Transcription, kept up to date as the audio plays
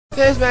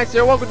Hey, it's Max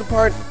here. Welcome to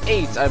part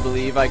 8, I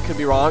believe, I could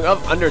be wrong,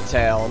 of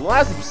Undertale. In the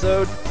last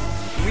episode,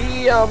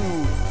 we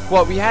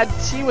had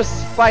tea with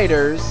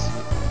spiders,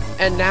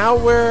 and now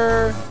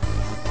we're...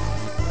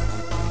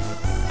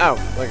 Oh,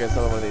 okay, it's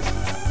another one of these.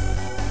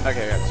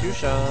 Okay, we got 2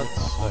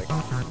 shots. Like...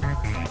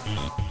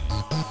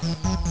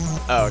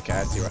 Oh, okay,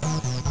 I see what.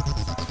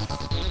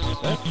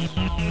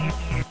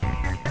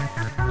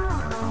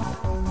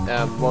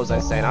 What was I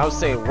saying? I was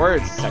saying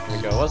words a second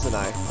ago, wasn't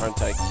I?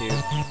 Aren't I cute?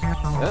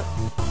 Huh?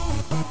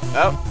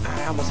 Oh,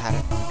 I almost had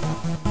it.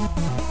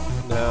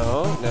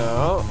 No.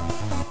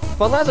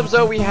 Well, last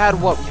episode we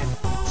had what? We had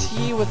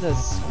tea with a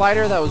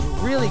spider that was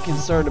really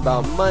concerned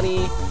about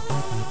money.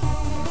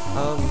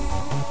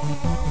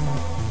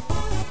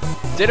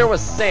 Dinner with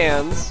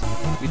Sans.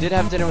 We did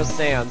have dinner with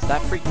Sans.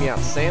 That freaked me out.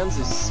 Sans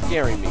is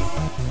scaring me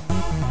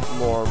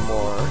more and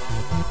more.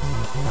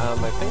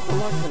 I think we're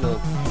locked in a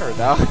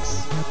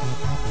paradox.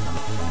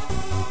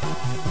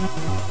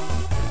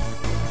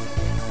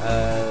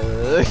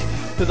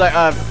 Cause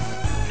I'm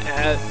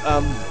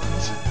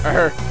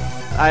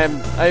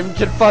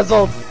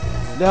confuzzled.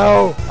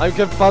 No, I'm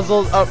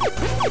confuzzled. Oh,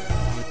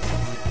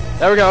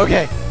 there we go.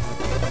 Okay.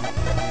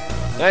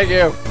 Thank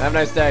you. Have a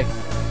nice day.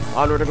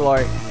 Onward to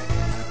glory.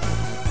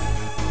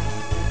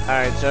 All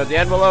right, so the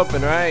end will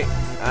open, right?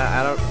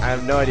 I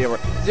have no idea where.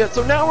 Yeah,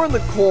 so now we're in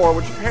the core,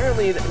 which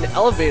apparently an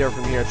elevator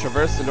from here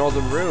traversed the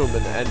northern room,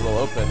 and the end will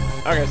open.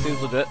 Okay,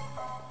 seems legit.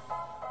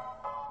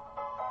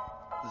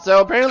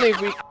 So apparently,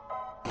 if we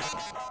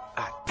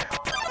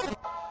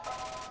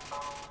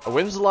a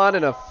Whimsalot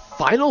and a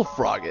final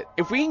Frogget.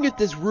 If we can get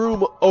this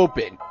room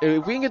open, we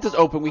can get to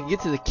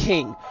the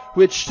king,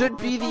 which should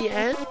be the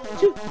end?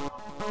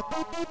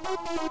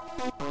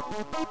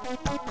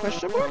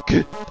 Question mark?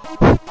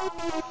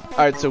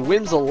 Alright, so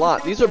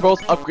Whimsalot. These are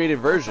both upgraded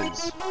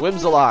versions.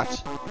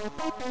 Whimsalot.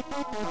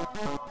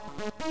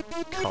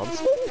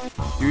 Console?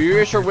 You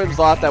reassure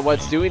Whimsalot that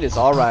what's doing is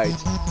alright.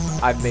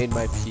 I've made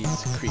my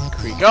peace. Creak,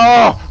 creak.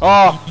 Oh!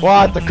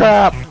 What the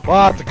crap?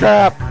 What the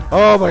crap?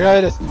 Oh my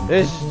goodness.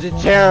 This is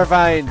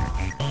terrifying.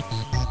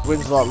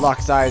 Whimsalot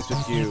locks eyes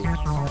with you.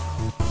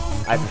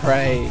 I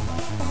pray.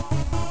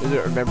 As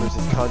it remembers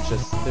his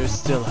conscience, there's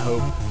still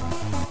hope.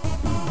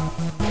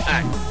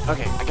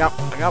 Okay, I got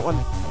one.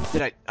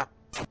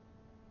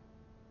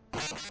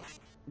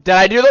 Did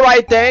I do the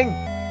right thing?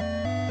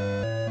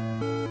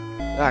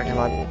 Ah, come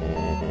on.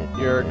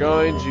 You're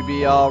going to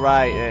be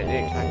alright.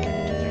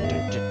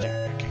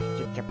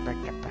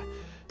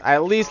 I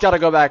at least gotta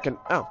go back and...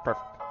 Oh,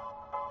 perfect.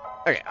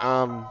 Okay,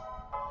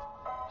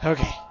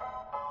 okay.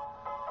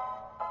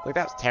 Like,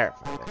 that was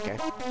terrifying, okay.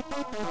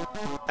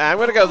 I'm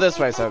gonna go this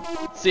way, so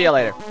see you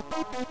later.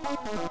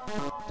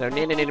 Don't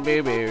need a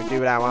boo-boo, do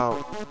what I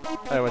want.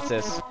 Oh, what's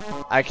this?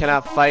 I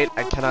cannot fight,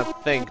 I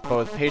cannot think, but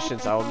with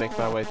patience I will make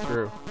my way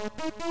through.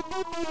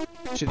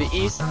 To the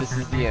east, this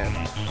is the end.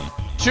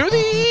 To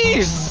the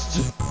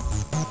east!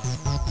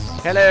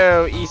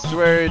 Hello,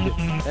 eastward.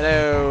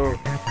 Hello.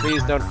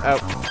 Please don't,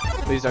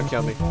 please don't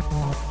kill me.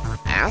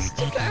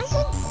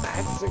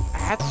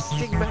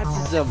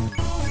 Astigmatism.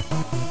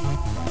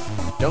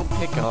 Don't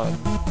pick on.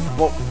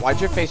 Well, why'd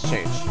your face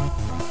change?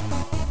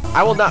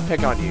 I will not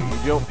pick on you. You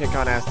don't pick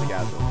on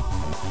Astigmatism.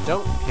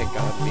 Don't pick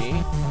on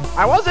me.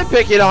 I wasn't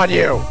picking on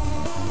you!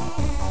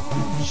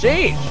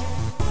 Sheesh!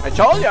 I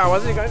told you I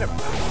wasn't going to...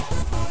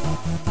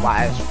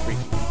 Why, that's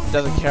freaky.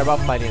 Doesn't care about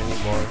fighting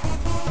anymore.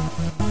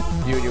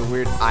 You and your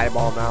weird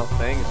eyeball mouth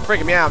thing. It's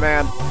freaking me out,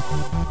 man.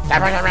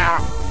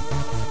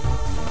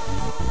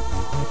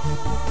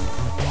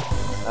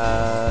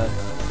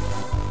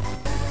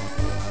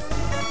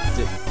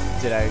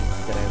 Did I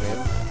win?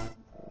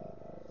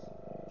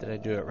 Did I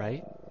do it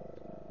right?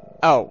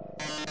 Oh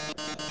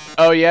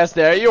yes,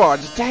 there you are.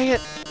 Just dang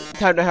it.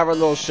 Time to have our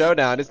little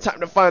showdown. It's time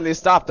to finally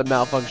stop the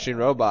malfunctioning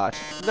robot.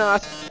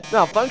 Not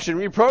malfunction,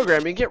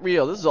 reprogramming, get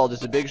real. This is all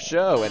just a big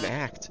show, an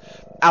act.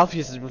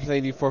 Alpheus has been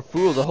playing you for a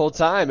fool the whole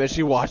time. As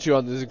she watched you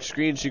on the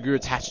screen, she grew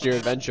attached to your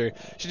adventure.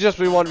 She just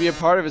really wanted to be a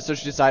part of it, so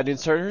she decided to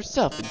insert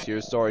herself into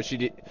your story. She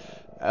did...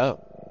 Oh.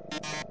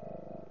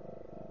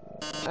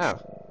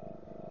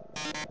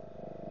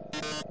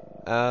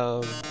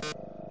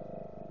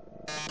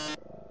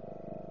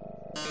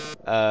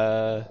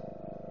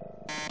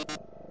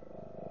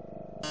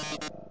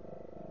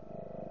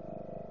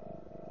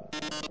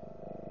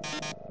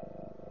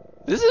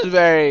 This is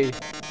very...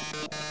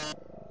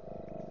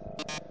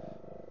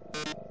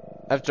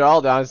 After all,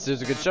 the honesty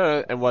is a good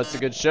show, and what's a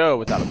good show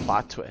without a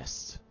plot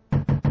twist?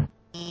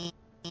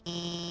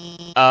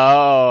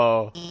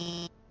 Oh.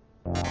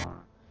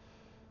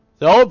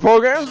 The whole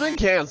program's been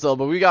canceled,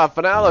 but we got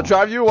finale to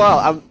drive you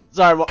wild. I'm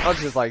sorry, I'm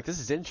just like, this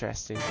is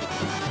interesting.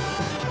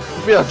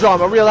 Real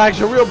drama, real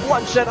action, real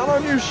bloodshed on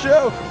our new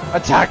show!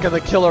 Attack of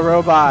the Killer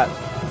Robot.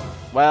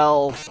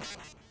 Well,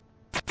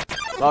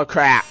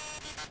 crap.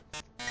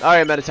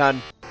 Alright,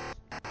 Mettaton.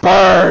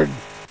 Burn!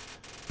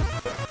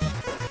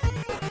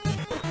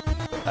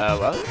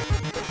 What?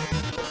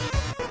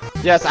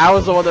 Yes, I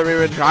was the one that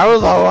I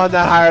was the one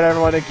that hired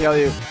everyone to kill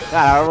you.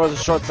 That, however, was a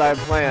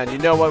short-sighted plan. You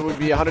know what would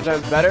be 100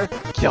 times better?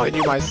 killing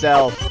you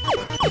myself.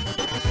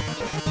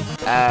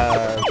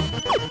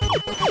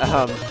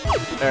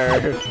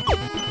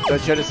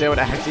 Don't you understand what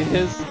acting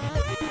is?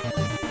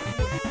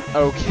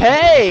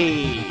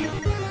 Okay!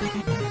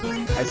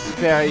 I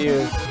spare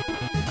you.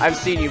 I've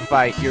seen you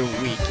fight. You're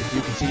weak. If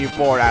you continue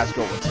forward,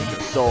 Asgore will take your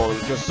soul.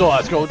 Your soul,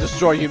 Asgore, will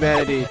destroy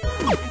humanity.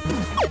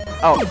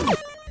 Oh.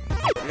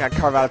 We gotta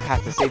carve out a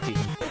path to safety.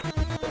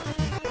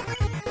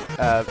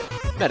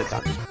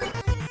 Mettaton.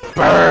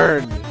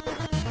 Burn!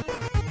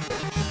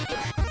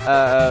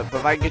 But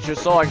if I can get your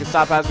soul, I can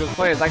stop Asgore's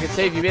plans. I can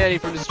save humanity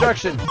from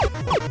destruction.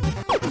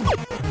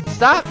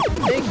 Stop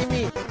making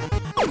me...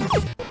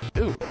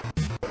 Ooh.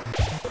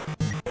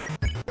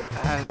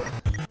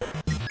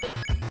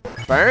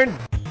 Burn?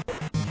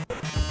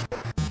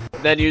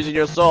 Then using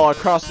your soul, I'll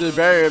cross through the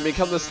barrier and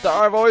become the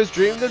star I've always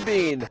dreamed of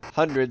being.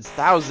 Hundreds,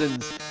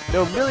 thousands,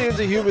 no, millions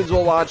of humans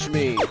will watch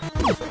me.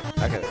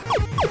 Okay.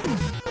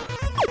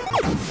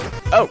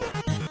 Oh!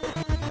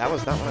 That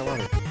was not what I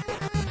wanted.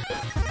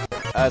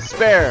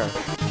 Spare.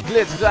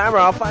 Glitz, glamour,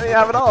 I'll finally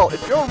have it all.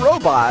 If you're a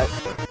robot,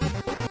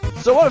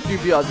 so what if you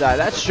feel die?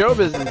 That's show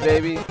business,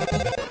 baby.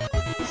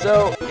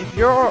 So, if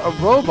you're a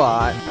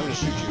robot, I'm gonna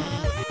shoot you.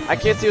 I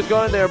can't see what's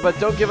going on there, but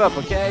don't give up,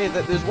 okay?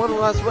 There's one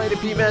last way to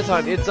beat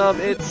Mettaton. It's a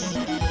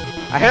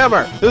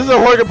hammer. This is a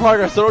work in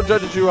progress, so don't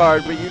judge it too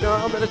hard. But you know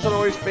how Mettaton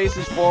always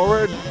faces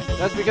forward?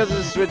 That's because of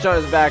the switch on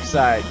his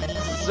backside.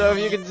 So if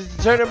you can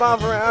turn him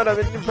off around him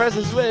and press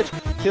the switch,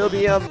 he'll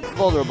be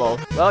vulnerable.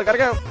 Well, I gotta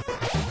go.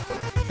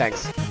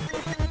 Thanks.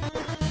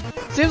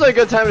 Seems like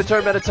a good time to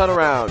turn Mettaton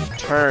around.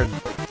 Turn.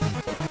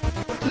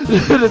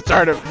 Just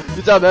turn him.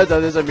 You tell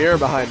Mettaton there's a mirror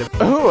behind him.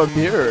 Oh, a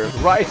mirror.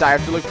 Right, I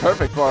have to look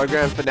perfect for our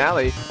grand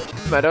finale.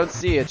 I don't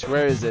see it.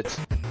 Where is it?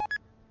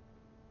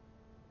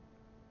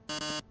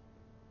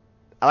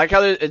 I like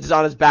how it's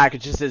on his back.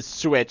 It just says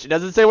switch. It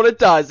doesn't say what it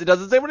does. It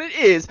doesn't say what it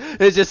is.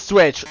 It's just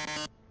switch.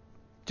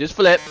 Just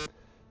flip.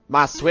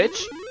 My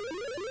switch.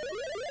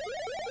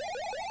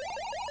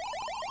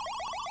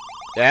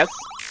 Yes.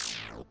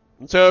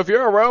 So if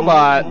you're a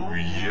robot. Oh,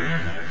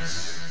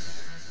 yes.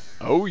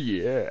 Oh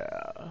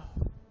yeah.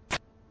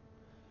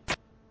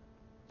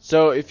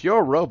 So if you're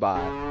a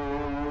robot,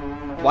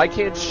 why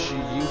can't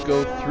you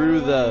go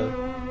through the...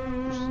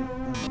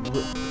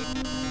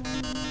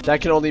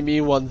 That can only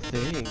mean one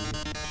thing.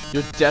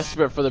 You're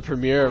desperate for the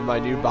premiere of my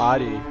new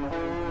body.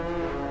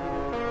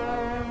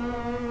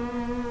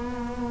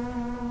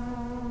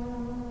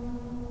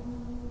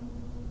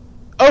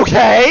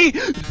 Okay!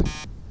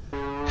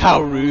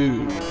 How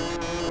rude.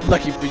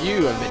 Lucky for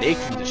you, I've been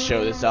aching to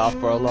show this off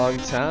for a long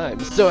time.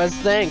 So as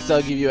thanks,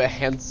 I'll give you a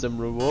handsome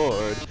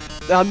reward.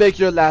 I'll make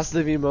your last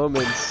living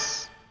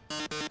moments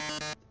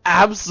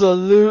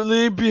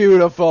absolutely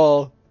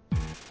beautiful.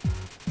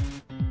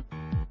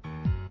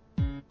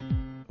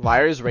 Why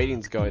are his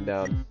ratings going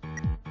down?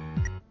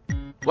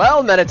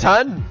 Well,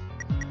 Mettaton,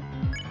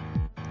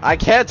 I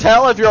can't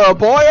tell if you're a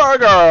boy or a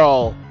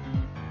girl.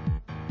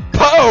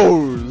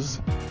 Pose!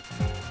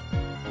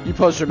 You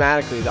pose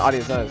dramatically, the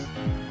audience does.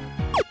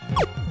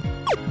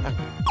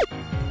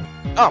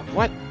 Oh,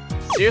 what?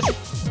 Seriously?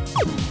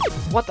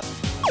 What the?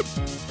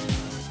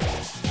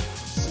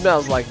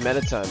 Smells like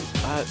Mettaton.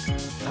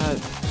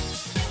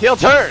 He'll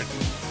turn!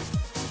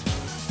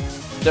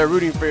 They're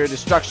rooting for your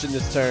destruction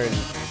this turn.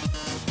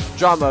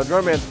 Drama,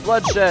 romance,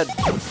 bloodshed.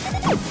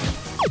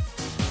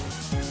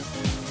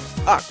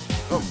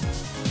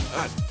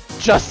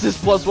 Justice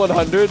plus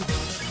 100.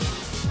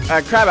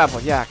 Crab apple.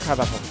 Yeah, crab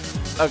apple.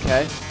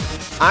 Okay.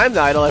 I'm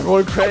the idol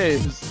everyone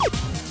craves.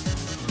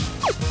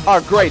 Oh,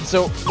 great.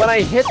 So when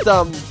I hit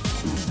them,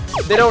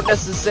 they don't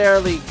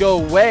necessarily go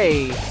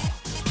away.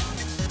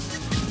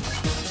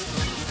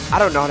 I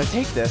don't know how to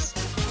take this.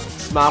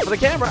 Smile for the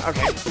camera.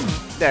 Okay.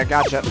 There,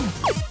 gotcha.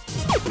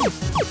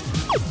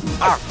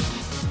 Ah,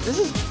 this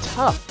is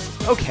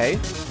tough. Okay.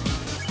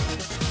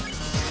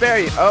 Spare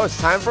you. Oh, it's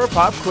time for a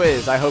pop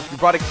quiz. I hope you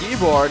brought a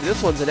keyboard.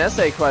 This one's an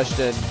essay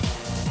question.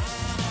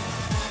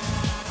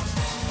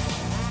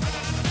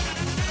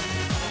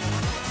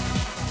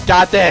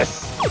 Got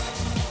this.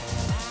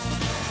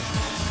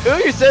 Ooh,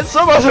 you said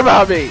so much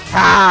about me.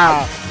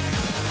 Ha!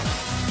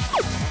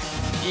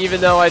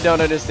 Even though I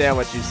don't understand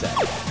what you said.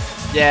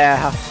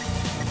 Yeah.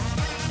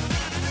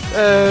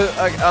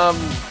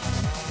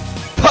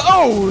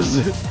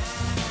 Pose!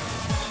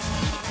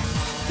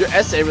 Your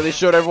essay really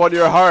showed everyone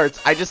your heart.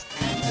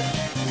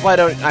 Why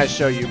don't I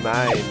show you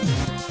mine?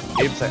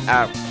 Oops,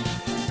 out.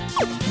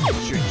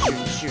 Shoot, shoot,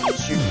 shoot,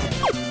 shoot.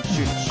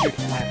 Shoot, shoot,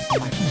 shoot,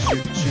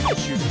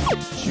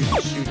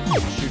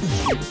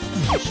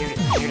 shoot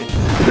it.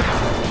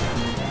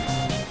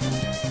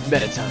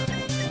 Mettaton.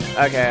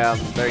 Okay,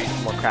 there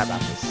are more crab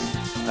apples.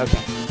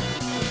 Okay.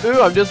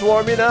 Ooh, I'm just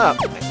warming up.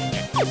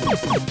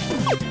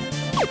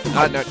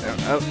 Oh, no.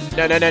 Oh,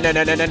 no.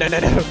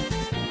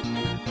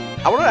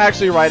 I want to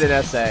actually write an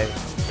essay.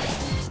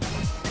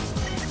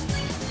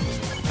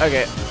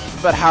 Okay,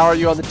 but how are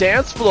you on the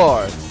dance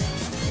floor?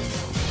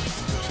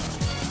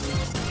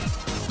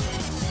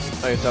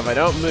 Okay, so if I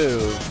don't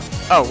move...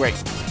 Oh,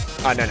 wait.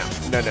 Oh, no.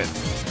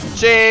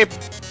 Cheap!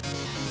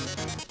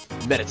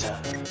 Mettaton.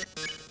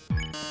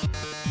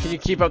 Can you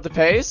keep up the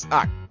pace?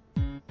 Ah.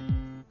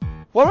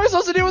 What am I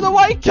supposed to do when the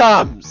white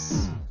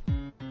comes?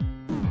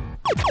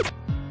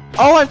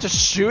 Oh, I have to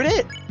shoot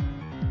it?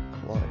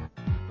 Come on.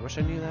 I wish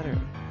I knew that earlier.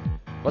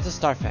 What's a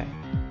starfay?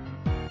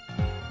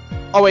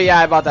 Oh wait, yeah,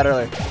 I bought that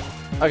earlier.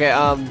 Okay,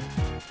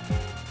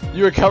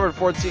 you recovered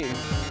 14.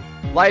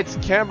 Lights,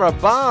 camera,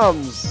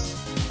 bombs!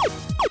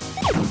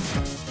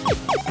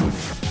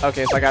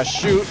 Okay, so I gotta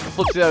shoot,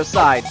 flip to the other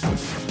side.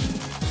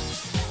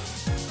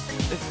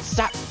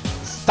 Stop!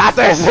 Stop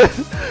this!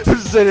 I'm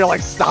just sitting here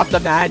like, stop the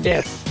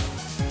madness!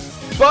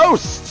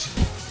 Boast!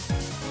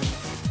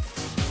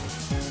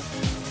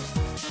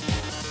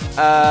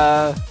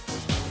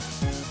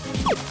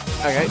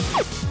 Okay.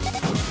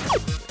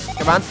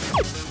 Come on.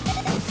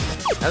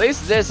 At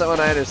least this one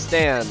I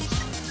understand.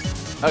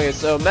 Okay,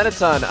 so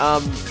Mettaton,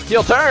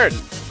 heel turn!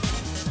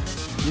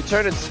 You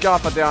turn and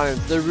scoff at the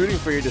audience. They're rooting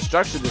for your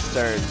destruction this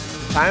turn.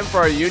 Time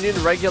for a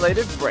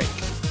union-regulated break.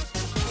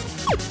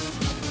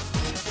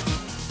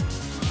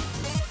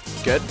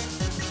 Good.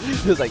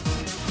 He was like,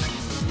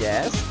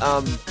 yes.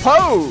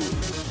 Pose!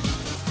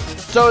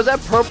 So is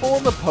that purple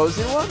in the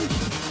posing one?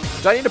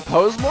 Do I need to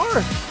pose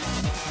more?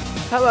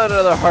 How about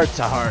another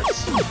heart-to-heart?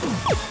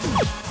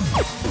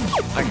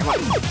 Alright, come on.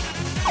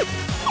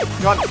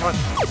 Come on, come on.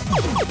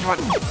 Come on,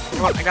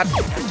 come on, I got it. I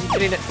keep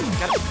hitting it.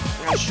 Got it.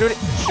 I gotta shoot it,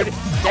 shoot it.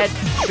 Dead.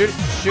 Shoot it,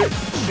 shoot it,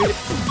 shoot it.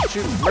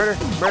 Shoot it. Murder,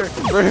 murder,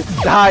 murder.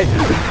 Die.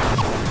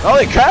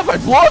 Holy crap, I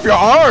blew up your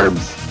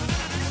arms!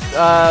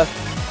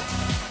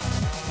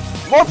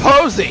 More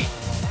posing!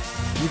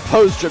 You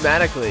pose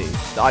dramatically.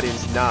 The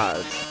audience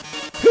nods.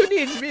 Who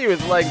needs me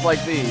with legs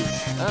like these?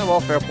 Well,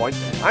 fair point.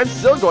 I'm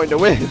still going to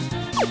win.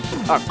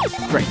 Oh,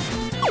 great.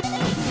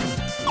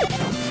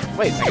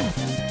 Wait a second.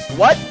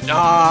 What?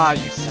 Ah,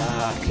 you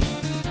suck.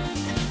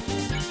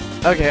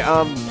 Okay,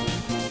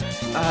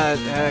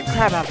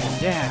 crab apple.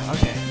 Yeah,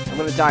 okay. I'm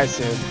gonna die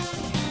soon.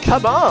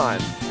 Come on!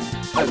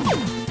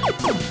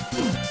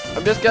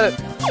 I'm just gonna...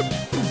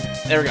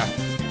 There we go.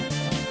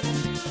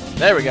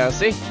 There we go,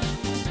 see?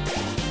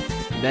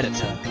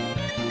 Mettaton.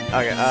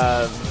 Okay,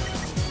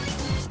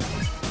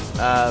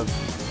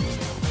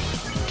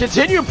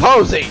 continue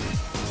posing!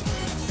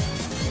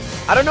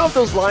 I don't know if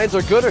those lines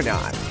are good or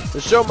not.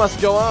 The show must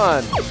go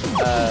on.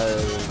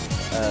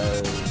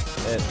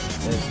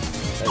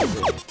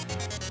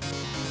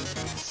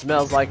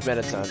 Smells like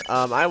Mettaton.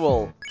 I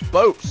will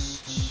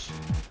boast.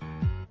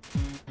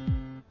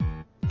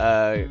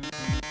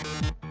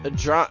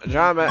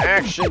 Drama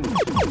action.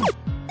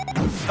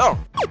 Oh,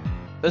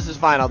 this is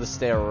fine. I'll just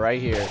stay right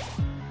here.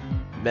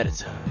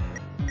 Mettaton.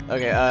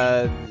 Okay.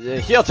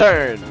 Heel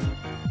turn.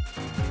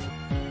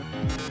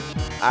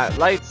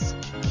 Lights,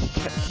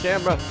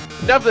 camera.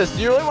 Enough of this.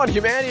 Do you really want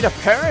humanity to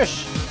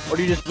perish, or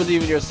do you just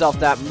believe in yourself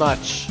that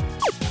much?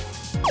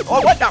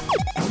 Oh, what the?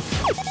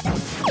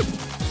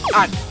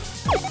 Ah.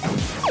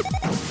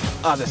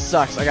 Oh, this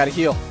sucks. I gotta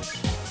heal.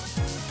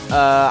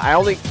 I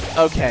only...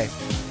 Okay.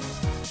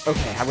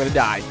 Okay, I'm gonna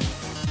die.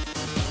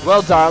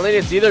 Well, darling,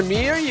 it's either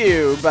me or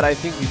you, but I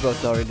think we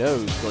both already know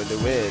who's going to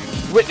win.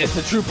 Witness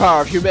the true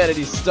power of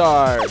humanity's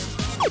star.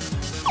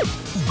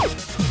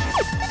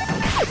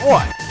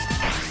 What?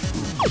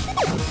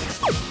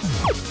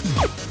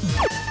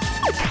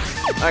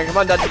 Alright, come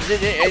on,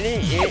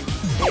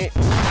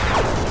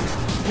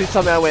 please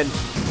tell me I win.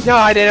 No,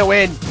 I didn't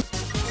win.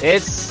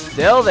 It's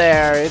still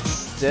there. It's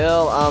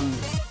still,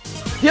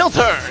 heel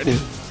turn.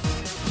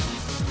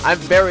 I'm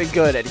very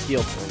good at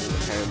heel turning,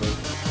 apparently.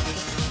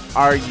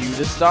 Are you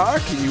the star?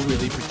 Can you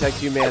really protect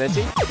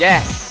humanity?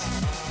 Yes.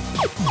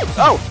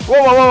 Oh,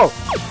 whoa, whoa, whoa,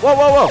 whoa,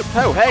 whoa, whoa.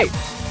 Oh, hey,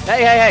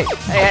 hey, hey, hey,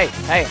 hey,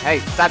 hey, hey,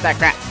 stop that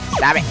crap.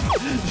 Stop it.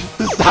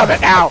 Stop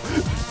it now.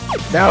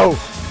 No.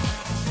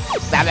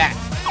 Stop that.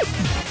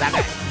 Stop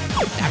that.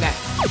 Stop that.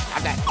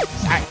 Stop that.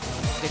 Sorry.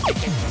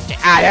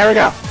 Ah, there we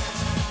go.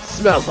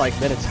 Smells like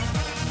Mettaton.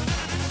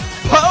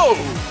 Pose!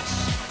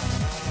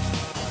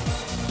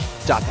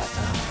 Dot, dot,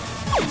 dot.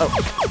 Oh.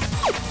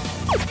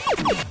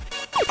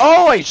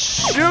 Oh, I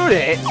shoot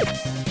it!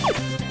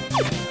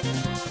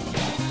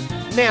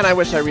 Man, I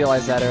wish I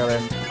realized that earlier.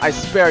 I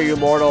spare you,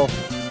 mortal.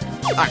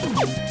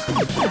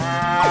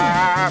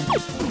 Ah.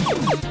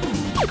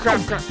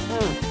 Crap, crap.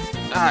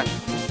 Ah.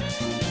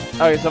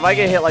 Okay, so if I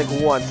get hit like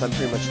once, I'm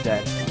pretty much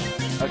dead.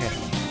 Okay.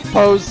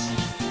 Pose.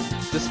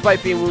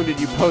 Despite being wounded,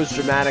 you pose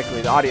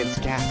dramatically. The audience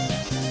gasps.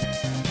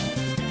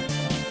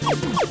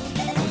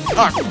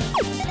 Ah.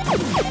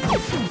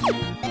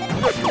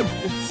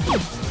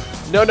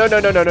 No, no, no,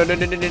 no, no, no, no,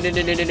 no, no, no, no,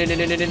 no, no,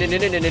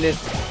 no, no, no, no.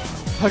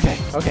 Okay,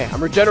 okay,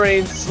 I'm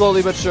regenerating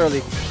slowly but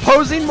surely.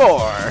 Posing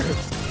more.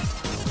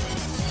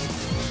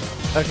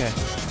 Okay.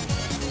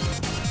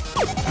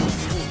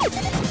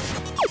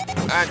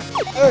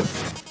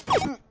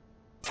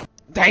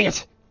 Dang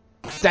it!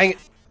 Dang it!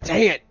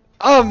 Dang it!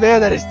 Oh man,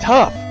 that is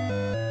tough!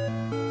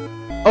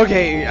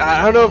 Okay,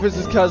 I don't know if this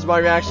is because my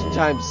reaction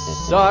time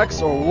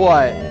sucks or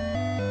what.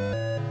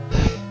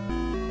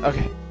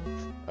 Okay.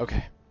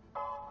 Okay.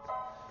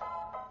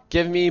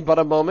 Give me but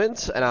a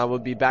moment, and I will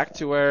be back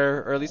to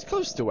where, or at least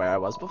close to where I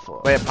was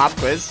before. Wait, pop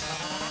quiz?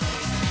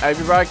 Have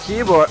you brought a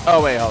keyboard?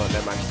 Oh wait, hold on,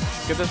 never mind.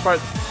 Skip this part.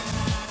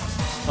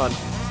 Hold on.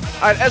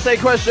 Alright, essay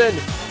question.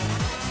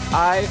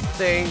 I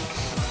think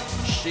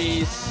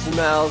she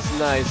smells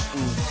nice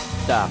and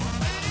stuff.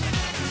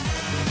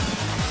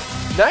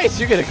 Nice,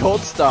 you get a gold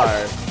star.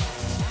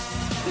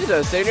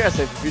 Please save your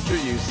essay for future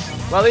use.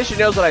 Well, at least she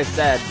knows what I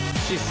said.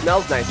 She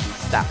smells nice and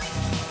stuff.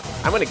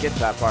 I'm gonna get to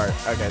that part.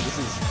 Okay, this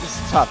is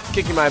tough.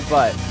 Kicking my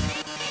butt.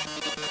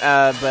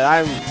 But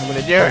I'm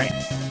gonna do it.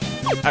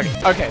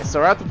 Okay, so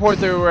we're at the point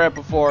that we were at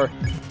before,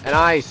 and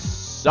I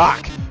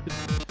suck.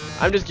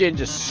 I'm just getting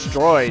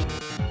destroyed.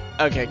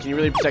 Okay, can you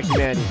really protect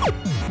humanity?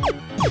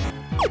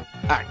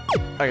 Alright.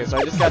 Okay, so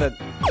I just gotta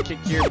kick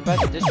your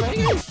butt this way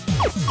again?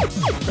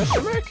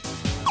 Question mark?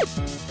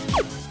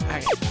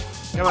 Okay.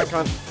 Come on, come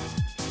on.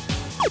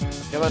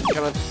 Come on,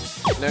 come on.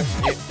 No.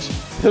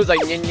 It was like,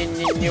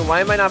 why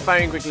am I not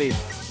firing quickly?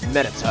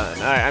 Mettaton.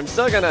 Alright, I'm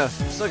still gonna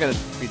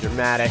be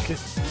dramatic.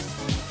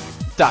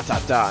 Dot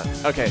dot dot.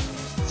 Okay.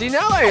 See,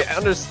 now I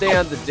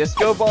understand the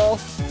disco ball.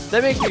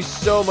 That makes me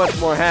so much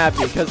more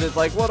happy, because it's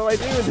like, what do I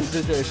do in this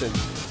situation?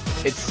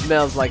 It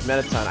smells like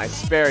Mettaton. I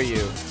spare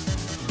you.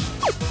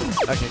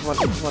 Okay, come on,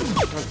 come on, come on,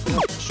 come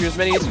on. Shoot as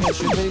many as you can,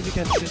 shoot as many as you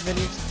can, shoot as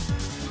many as...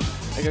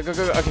 Okay, go,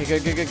 go, go. Okay,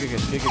 good.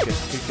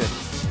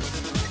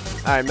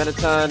 Alright,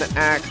 Mettaton,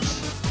 act,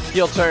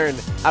 heel turn.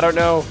 I don't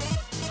know.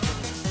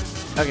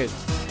 Okay.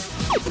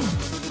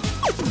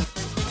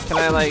 Can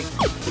I, like,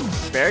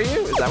 spare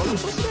you? Is that what I'm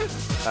supposed to do?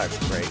 Oh,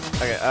 great.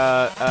 Okay,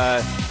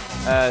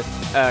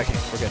 okay,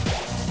 we're good.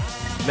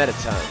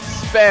 Mettaton,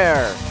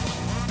 spare!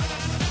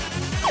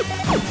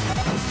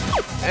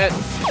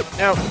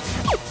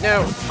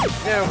 No.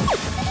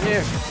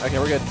 Okay,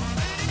 we're good.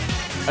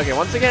 Okay,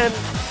 once again,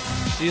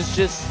 she's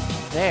just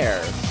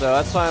there. So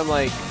that's why I'm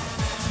like...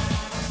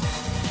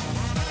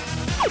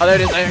 Oh, there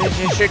it is.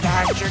 Shoot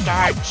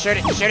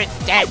it,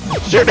 dead.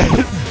 Shoot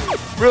it.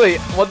 Really,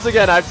 once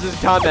again, I have to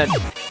just comment.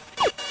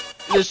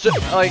 This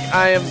like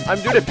I'm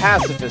doing a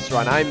pacifist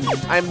run.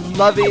 I'm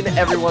loving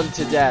everyone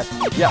to death.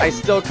 Yeah, I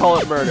still call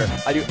it murder.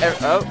 I do.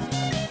 Oh,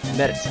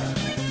 Mettaton.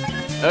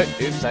 Oh,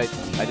 oops! I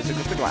just took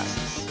off the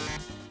glasses.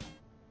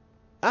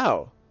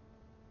 Oh.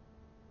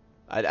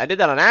 I did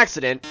that on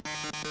accident.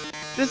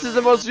 This is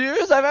the most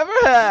viewers I've ever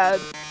had.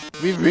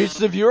 We've reached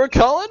the viewer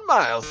call-in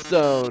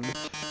milestone.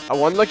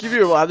 One lucky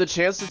viewer will have the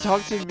chance to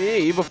talk to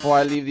me before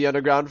I leave the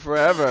underground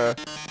forever.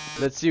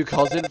 Let's see who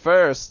calls in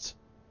first.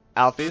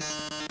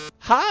 Alphys.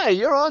 Hi,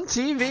 you're on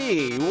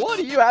TV. What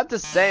do you have to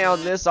say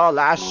on this, our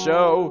last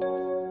show?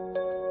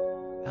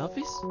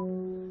 Alphys?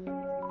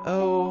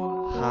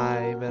 Oh,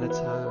 hi,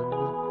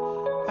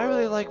 Mettaton. I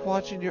really like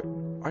watching your...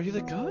 Are you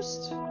the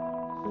ghost?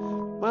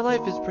 My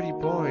life is pretty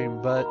boring,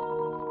 but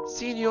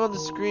seeing you on the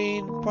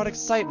screen brought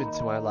excitement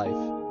to my life,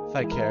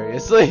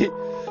 vicariously.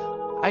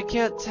 I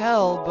can't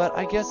tell, but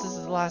I guess this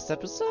is the last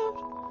episode?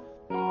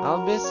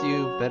 I'll miss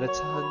you,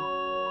 Mettaton.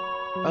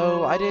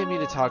 Oh, I didn't mean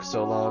to talk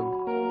so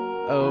long.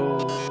 Oh.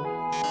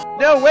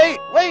 No, wait!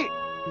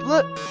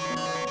 Look!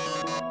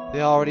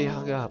 They already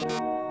hung up.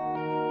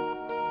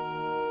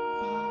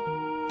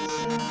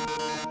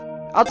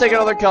 I'll take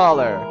another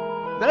caller.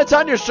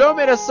 Mettaton, your show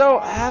made us so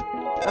happy.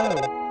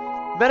 Oh.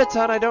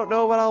 Mettaton, I don't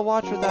know what I'll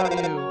watch without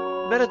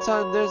you.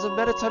 Mettaton, there's a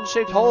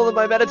Mettaton-shaped hole in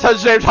my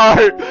Mettaton-shaped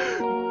heart.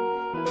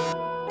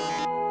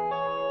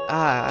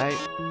 Ah,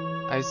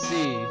 I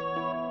see.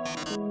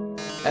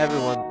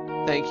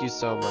 Everyone, thank you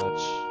so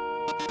much.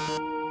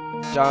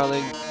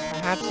 Darling,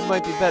 perhaps it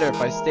might be better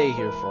if I stay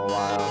here for a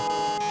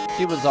while.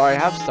 Humans already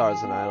have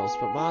stars and idols,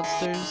 but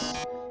monsters,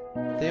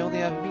 they only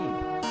have me.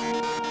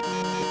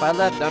 If I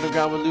left, the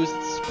underground would lose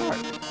its spark.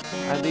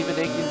 I'd leave an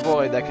aching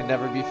void that can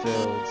never be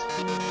filled.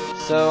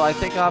 So I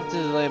think I'll have to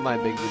delay my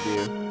big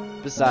debut.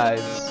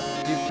 Besides,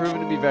 you've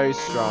proven to be very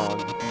strong.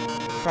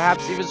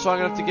 Perhaps even strong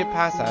enough to get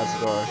past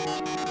Asgore.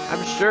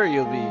 I'm sure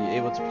you'll be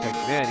able to protect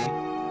humanity.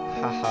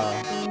 Haha,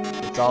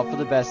 it's all for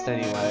the best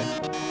anyway.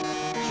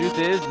 Truth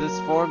is, this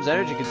form's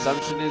energy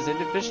consumption is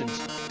inefficient.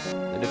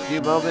 In a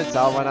few moments,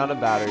 I'll run out of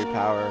battery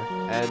power.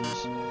 And,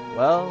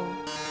 well,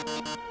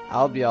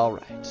 I'll be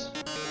alright.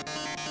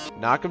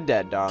 Knock 'em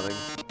dead, darling.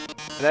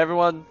 And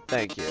everyone,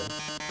 thank you.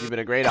 You've been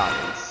a great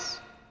audience.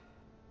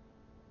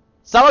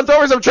 Someone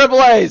throw me some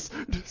AAAs!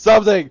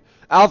 Something!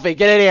 Alfie,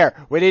 get in here!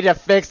 We need to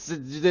fix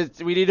this.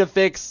 We need to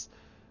fix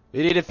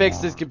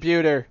this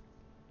computer.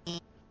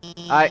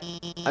 I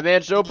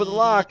managed to open the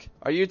lock.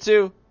 Are you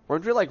too?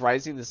 Weren't we like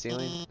rising the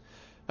ceiling?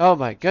 Oh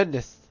my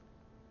goodness.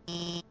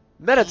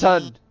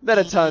 Mettaton,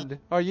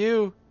 are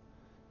you?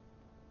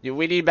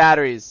 We need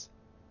batteries.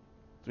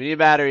 We need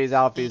batteries,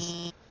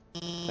 Alphys.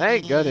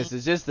 Thank goodness,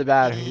 it's just the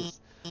batteries.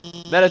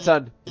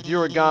 Mettaton, if you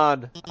were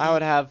gone, I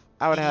would have.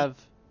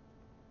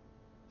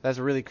 That's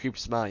a really creepy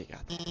smile you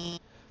got there.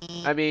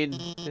 I mean,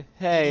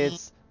 hey,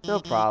 it's no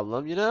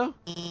problem, you know?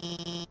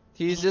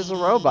 He's just a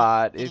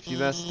robot. If you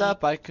messed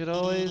up, I could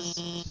always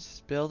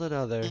just build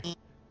another.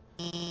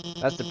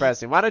 That's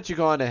depressing. Why don't you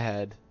go on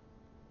ahead?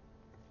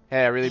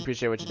 Hey, I really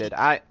appreciate what you did.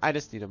 I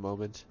just need a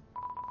moment.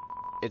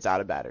 It's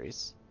out of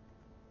batteries.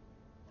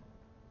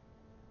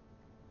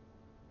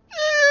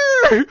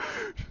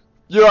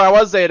 You know, I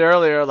was saying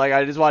earlier, like,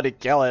 I just wanted to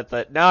kill it,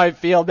 but now I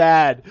feel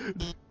bad.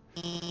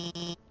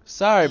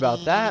 Sorry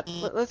about that.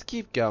 Let's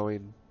keep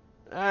going.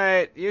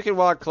 Alright, you can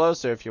walk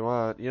closer if you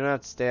want. You don't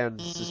have to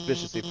stand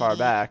suspiciously far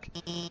back.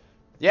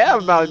 Yeah,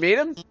 I'm about to meet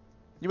him.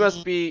 You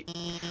must be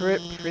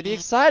pretty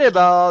excited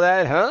about all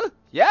that, huh?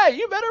 Yeah,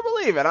 you better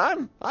believe it.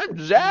 I'm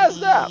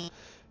jazzed up.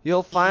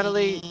 You'll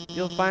finally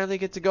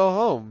get to go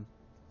home.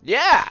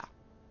 Yeah.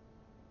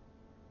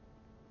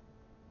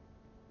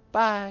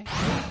 Bye.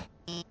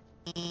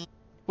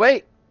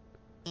 Wait.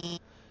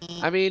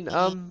 I mean,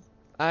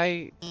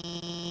 I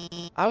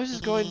was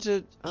just going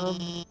to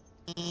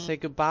say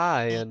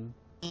goodbye, and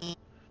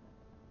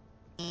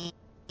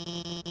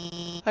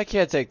I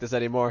can't take this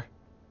anymore.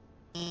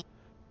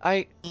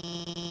 I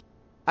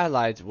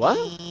lied. What?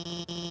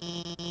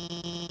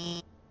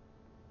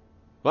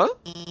 What?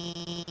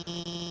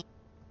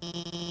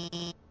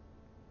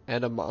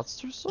 And a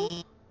monster soul?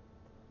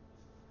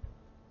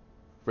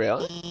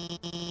 Really?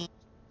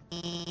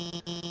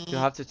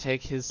 You'll have to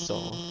take his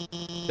soul.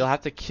 You'll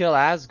have to kill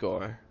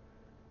Asgore.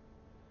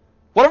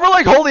 What if we're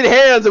like holding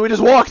hands and we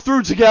just walk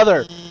through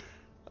together?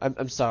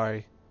 I'm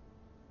sorry.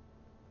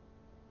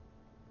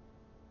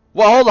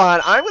 Well, hold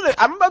on.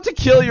 I'm about to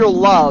kill your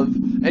love,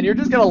 and you're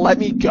just gonna let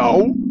me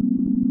go?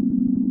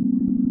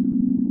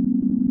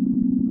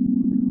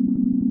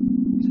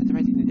 Is that the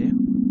right thing to do?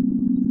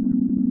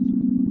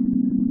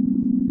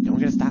 No one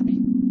gonna stop me?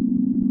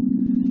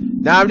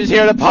 Now I'm just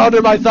here to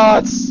ponder my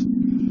thoughts.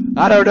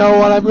 I don't know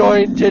what I'm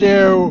going to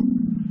do.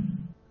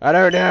 I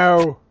don't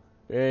know.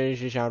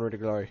 She shone with the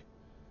glory.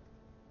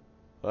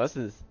 Well, this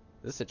is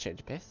a change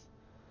of pace.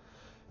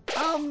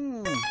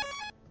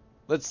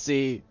 Let's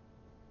see.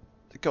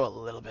 Go a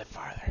little bit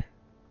farther.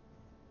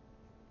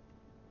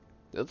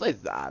 This place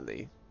is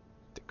oddly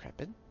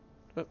decrepit.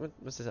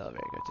 What's this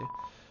elevator go to?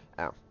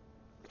 Oh.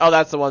 Oh,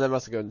 that's the one that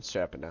must have gone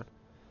straight up and down.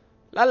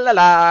 La la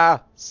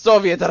la!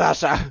 Soviet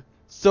Russia!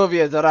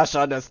 Soviet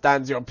Russia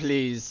understands your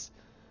pleas.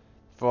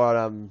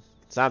 For,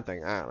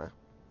 something. I don't know.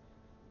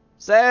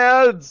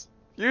 Sans!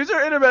 Use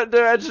your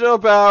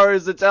interdimensional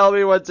powers to tell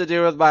me what to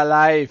do with my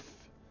life.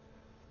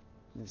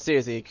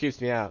 Seriously, it creeps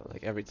me out,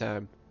 like, every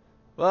time.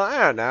 Well, I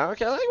don't know.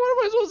 Okay, like, what am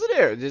I supposed to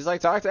do? Just, like,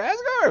 talk to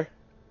Asgore?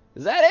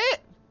 Is that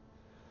it?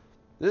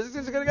 This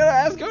is gonna go to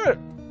Asgore?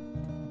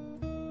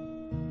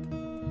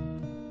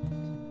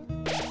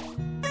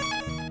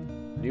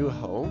 New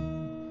home?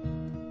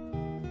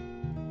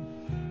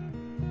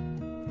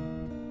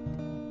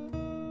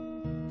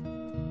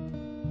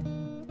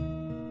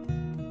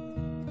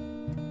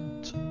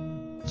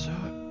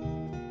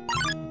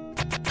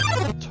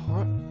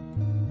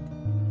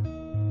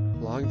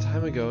 A long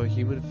time ago, a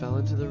human fell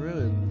into the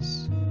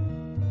ruins.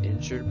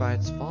 Injured by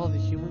its fall, the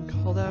human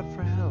called out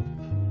for help.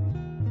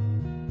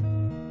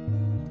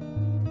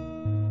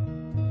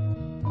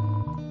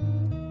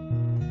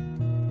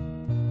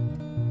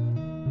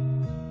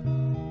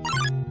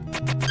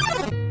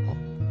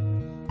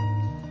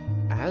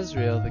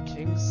 Azrael, the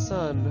king's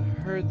son,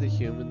 heard the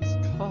human's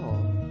call.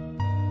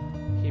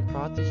 He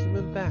brought the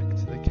human back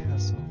to the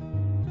castle.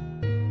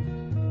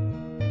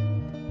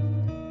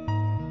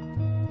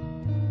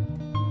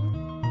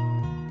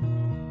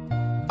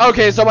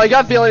 Okay, so my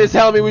gut feeling is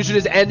telling me we should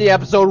just end the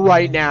episode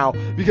right now,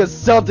 because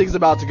something's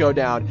about to go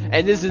down,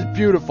 and this is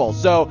beautiful.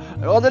 So,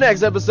 on the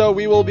next episode,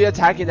 we will be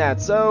attacking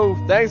that. So,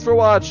 thanks for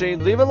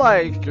watching. Leave a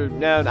like.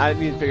 No, I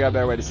need to figure out a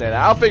better way to say that.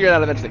 I'll figure it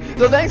out eventually.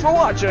 So, thanks for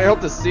watching. I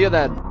hope to see you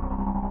then.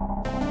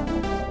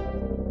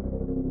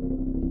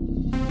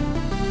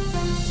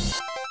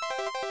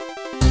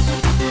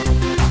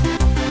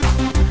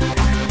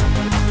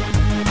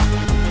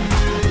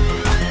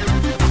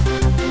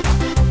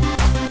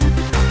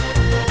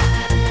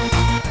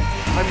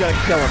 I'm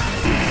gonna kill him.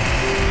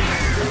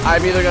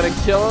 I'm either gonna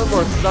kill him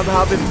or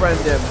somehow befriend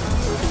him.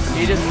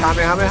 He just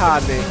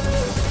Kamehameha'd me.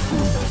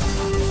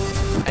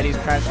 And he's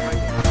crashing my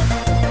game.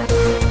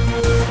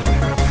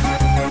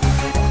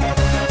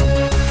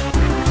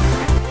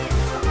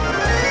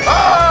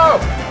 Oh!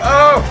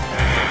 Oh!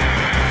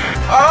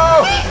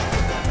 Oh!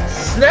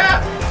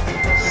 Snap!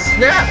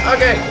 Snap!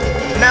 Okay.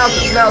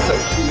 Mouse it.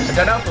 I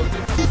don't know.